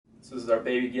So this is our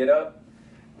baby get up.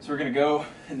 So we're gonna go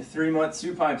in the 3-month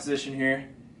supine position here.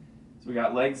 So we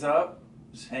got legs up,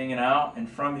 just hanging out, and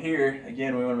from here,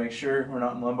 again, we wanna make sure we're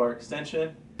not in lumbar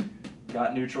extension.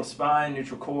 Got neutral spine,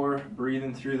 neutral core,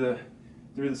 breathing through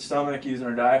the stomach using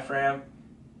our diaphragm.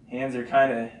 Hands are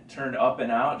kind of turned up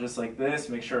and out, just like this.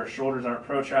 Make sure our shoulders aren't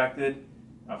protracted.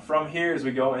 Now from here, as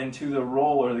we go into the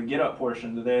roll or the get up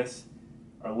portion of this,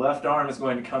 our left arm is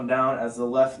going to come down as the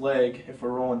left leg, if we're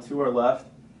rolling to our left,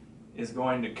 is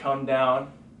going to come down,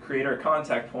 create our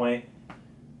contact point.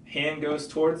 Hand goes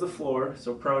towards the floor,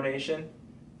 so pronation.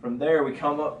 From there, we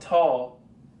come up tall,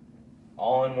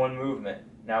 all in one movement.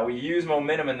 Now we use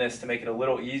momentum in this to make it a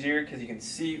little easier, because you can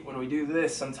see when we do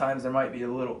this, sometimes there might be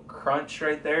a little crunch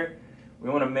right there. We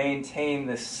want to maintain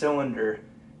this cylinder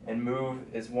and move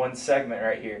as one segment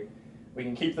right here. We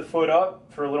can keep the foot up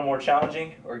for a little more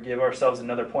challenging, or give ourselves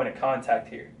another point of contact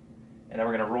here. And then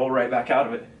we're going to roll right back out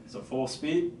of it. So full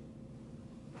speed,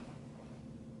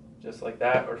 just like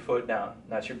that, or foot down.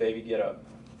 That's your baby get up.